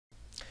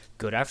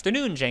Good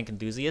afternoon, Jank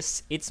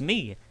enthusiasts. It's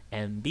me,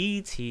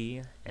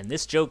 MBT, and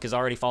this joke is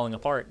already falling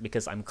apart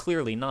because I'm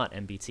clearly not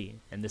MBT,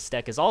 and this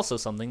deck is also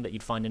something that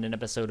you'd find in an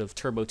episode of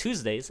Turbo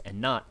Tuesdays and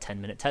not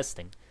 10-minute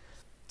testing.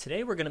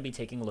 Today we're going to be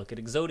taking a look at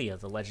Exodia,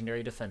 the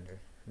legendary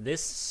defender.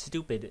 This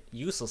stupid,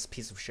 useless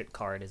piece of shit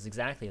card is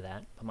exactly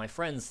that, but my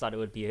friends thought it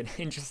would be an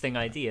interesting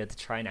idea to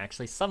try and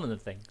actually summon the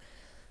thing.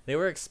 They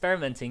were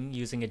experimenting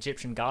using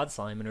Egyptian god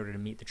slime in order to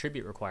meet the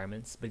tribute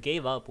requirements, but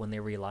gave up when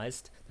they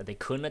realized that they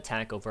couldn't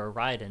attack over a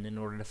Raiden in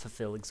order to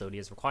fulfill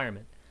Exodia's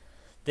requirement.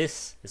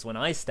 This is when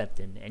I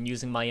stepped in, and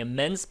using my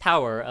immense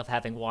power of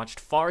having watched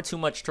far too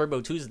much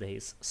Turbo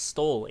Tuesdays,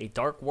 stole a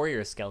Dark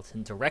Warrior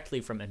skeleton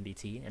directly from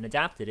MBT and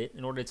adapted it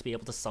in order to be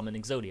able to summon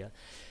Exodia.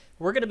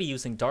 We're going to be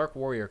using Dark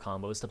Warrior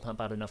combos to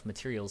pump out enough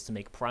materials to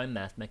make Prime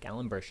Mathmech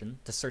Alimbertion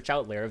to search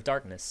out Lair of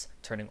Darkness,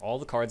 turning all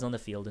the cards on the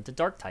field into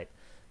Dark type.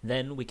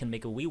 Then we can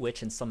make a Wee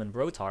Witch and summon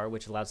Brotar,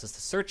 which allows us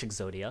to search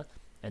Exodia,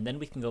 and then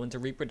we can go into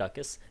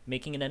Reproducus,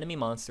 making an enemy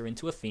monster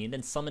into a fiend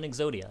and summon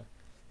Exodia.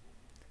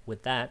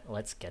 With that,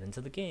 let's get into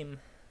the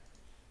game.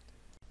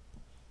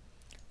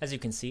 As you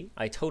can see,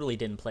 I totally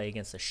didn't play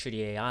against a shitty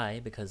AI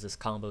because this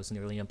combo is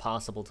nearly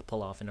impossible to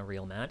pull off in a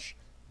real match.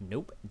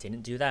 Nope,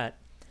 didn't do that.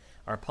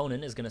 Our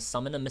opponent is going to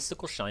summon a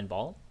Mystical Shine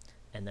Ball,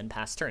 and then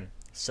pass turn,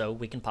 so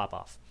we can pop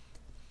off.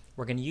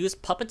 We're going to use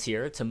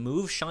Puppeteer to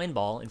move Shine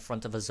Ball in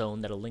front of a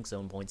zone that a Link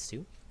Zone points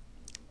to.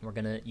 We're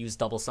going to use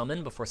Double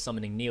Summon before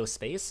summoning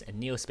Neospace,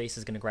 and Neospace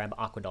is going to grab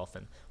Aqua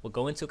Dolphin. We'll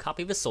go into a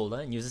copy of Isolde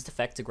and use its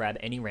effect to grab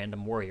any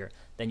random warrior,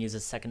 then use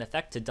its second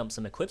effect to dump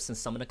some equips and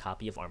summon a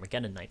copy of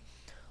Armageddon Knight.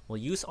 We'll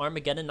use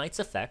Armageddon Knight's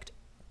effect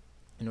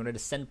in order to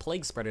send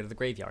Plague Spreader to the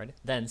graveyard,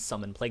 then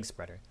summon Plague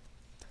Spreader.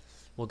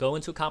 We'll go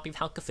into a copy of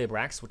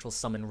Halqifibrax, which will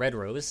summon Red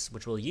Rose,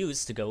 which we'll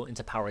use to go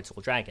into Power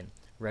Tool Dragon.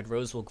 Red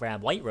Rose will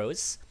grab White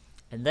Rose,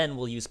 and then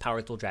we'll use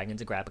Power Tool Dragon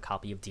to grab a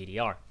copy of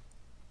DDR.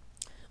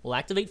 We'll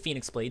activate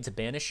Phoenix Blade to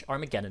banish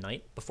Armageddon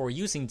Knight before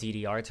using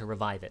DDR to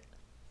revive it.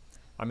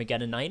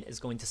 Armageddon Knight is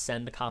going to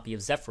send a copy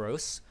of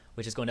Zephyros,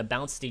 which is going to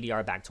bounce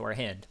DDR back to our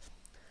hand.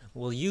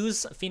 We'll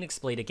use Phoenix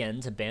Blade again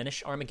to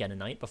banish Armageddon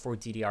Knight before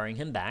DDRing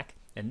him back,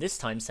 and this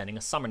time sending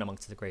a Summoner Monk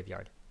to the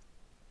graveyard.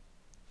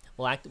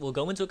 We'll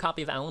go into a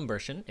copy of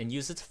Alimbertion and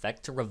use its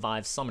effect to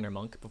revive Summoner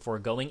Monk before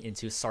going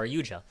into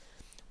Saryuja.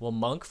 We'll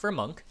Monk for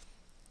Monk,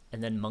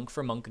 and then Monk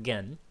for Monk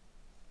again.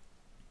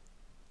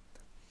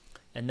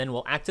 And then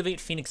we'll activate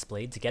Phoenix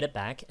Blade to get it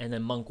back, and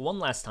then Monk one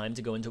last time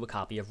to go into a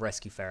copy of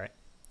Rescue Ferret.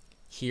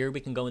 Here we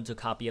can go into a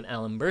copy of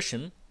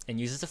Alimbertion and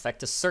use its effect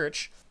to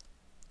search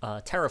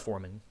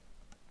Terraforming.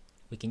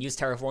 We can use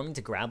Terraforming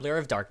to grab Lair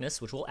of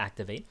Darkness, which will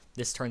activate.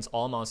 This turns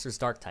all monsters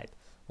Dark type.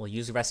 We'll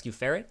use Rescue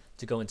Ferret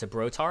to go into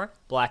Brotar,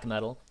 Black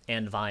Metal,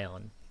 and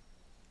Vion.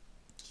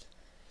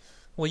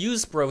 We'll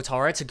use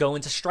Brotar to go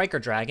into Striker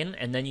Dragon,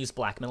 and then use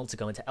Black Metal to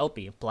go into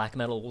Elpie. Black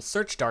Metal will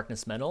search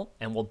Darkness Metal,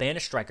 and we'll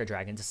banish Striker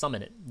Dragon to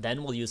summon it.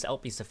 Then we'll use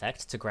Elpie's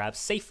effect to grab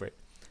Seyfried.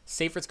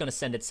 Seyfried's going to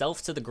send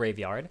itself to the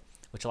graveyard,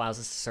 which allows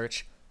us to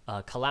search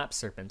Collapse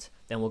Serpent.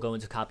 Then we'll go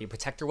into copy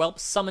Protector Whelp,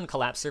 summon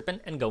Collapse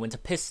Serpent, and go into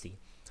Pisty.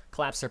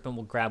 Collapse Serpent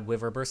will grab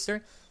Wiver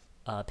Burster.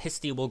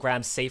 Pisty will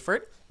grab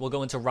Seyfried. We'll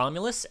go into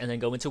Romulus, and then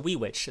go into Wee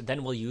Witch.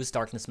 Then we'll use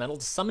Darkness Metal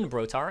to summon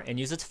Brotar, and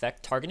use its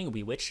effect targeting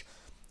Wee Witch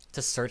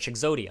to search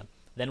Exodia.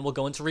 Then we'll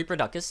go into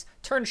Reproducus,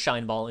 turn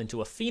Shine Ball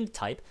into a Fiend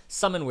type,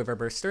 summon Wiver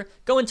Burster,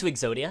 go into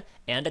Exodia,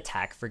 and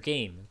attack for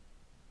game.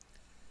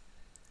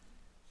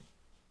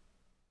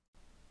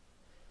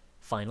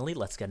 Finally,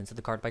 let's get into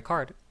the card by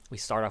card. We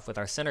start off with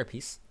our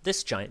centerpiece,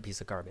 this giant piece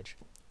of garbage.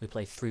 We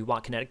play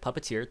 3-Watt Kinetic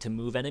Puppeteer to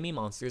move enemy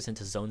monsters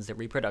into zones that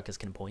Reproducus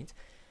can point.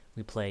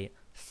 We play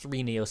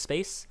 3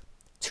 Neospace,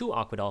 2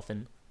 Aqua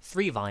Dolphin,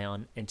 3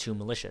 Vion, and 2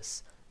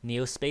 Malicious.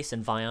 Neospace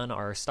and Vion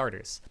are our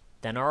starters.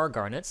 Then are our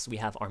Garnets. We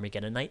have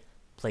Armageddon Knight,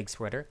 Plague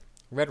Spreader,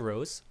 Red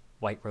Rose,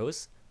 White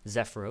Rose,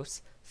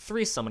 Zephyros,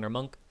 3 Summoner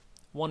Monk,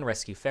 1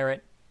 Rescue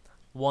Ferret,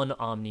 1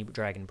 Omni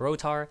Dragon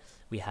Brotar.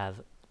 We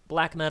have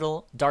Black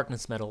Metal,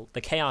 Darkness Metal,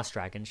 the Chaos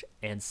Dragons,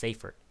 and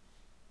Seyfried.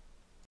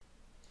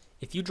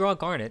 If you draw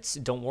Garnets,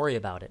 don't worry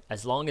about it.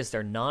 As long as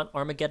they're not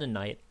Armageddon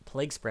Knight,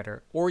 Plague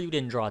Spreader, or you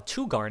didn't draw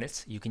 2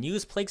 Garnets, you can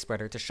use Plague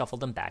Spreader to shuffle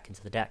them back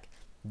into the deck.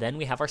 Then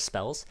we have our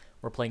spells.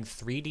 We're playing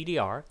 3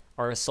 DDR,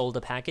 our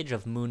Isolde package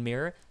of Moon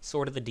Mirror,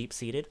 Sword of the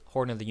Deep-Seated,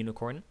 Horn of the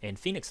Unicorn, and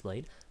Phoenix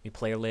Blade. We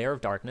play a Lair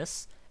of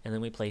Darkness, and then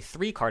we play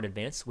 3 Card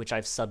Advance, which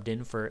I've subbed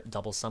in for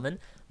Double Summon.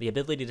 The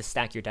ability to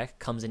stack your deck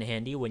comes in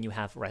handy when you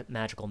have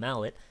Magical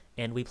Mallet,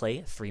 and we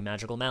play 3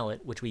 Magical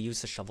Mallet, which we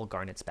use to shovel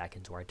Garnets back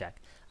into our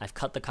deck. I've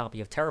cut the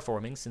copy of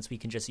Terraforming since we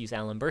can just use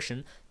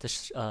Alimbertion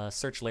to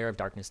search Lair of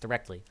Darkness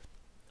directly.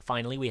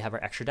 Finally, we have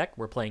our extra deck.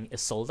 We're playing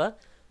Isolde,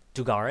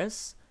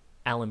 Dugares,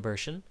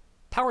 Alimbertion,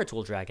 Power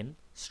Tool Dragon,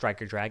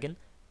 Striker Dragon,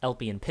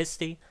 Elpie and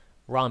Pisty,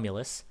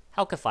 Romulus,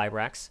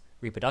 Halqifibrax,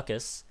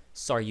 Reproducus,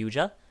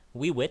 Saryuja,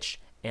 Wee Witch,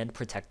 and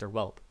Protector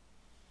Whelp.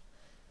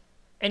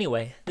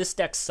 Anyway, this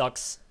deck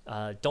sucks.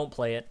 Don't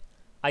play it.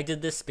 I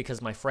did this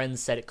because my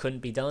friends said it couldn't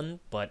be done,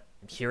 but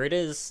here it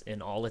is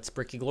in all its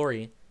bricky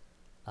glory.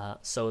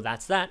 So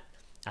that's that.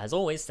 As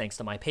always, thanks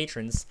to my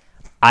patrons.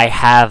 I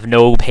have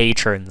no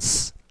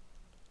patrons.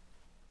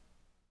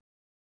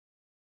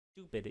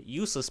 Stupid,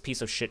 useless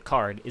piece of shit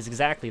card is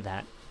exactly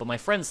that, but my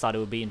friends thought it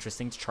would be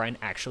interesting to try and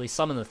actually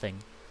summon the thing.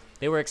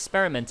 They were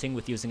experimenting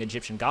with using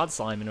Egyptian God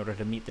Slime in order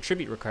to meet the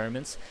tribute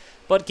requirements,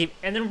 but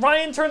and then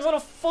Ryan turns on a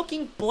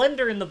fucking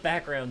blender in the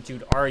background,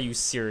 dude. Are you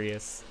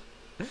serious?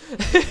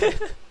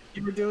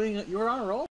 You were on a roll?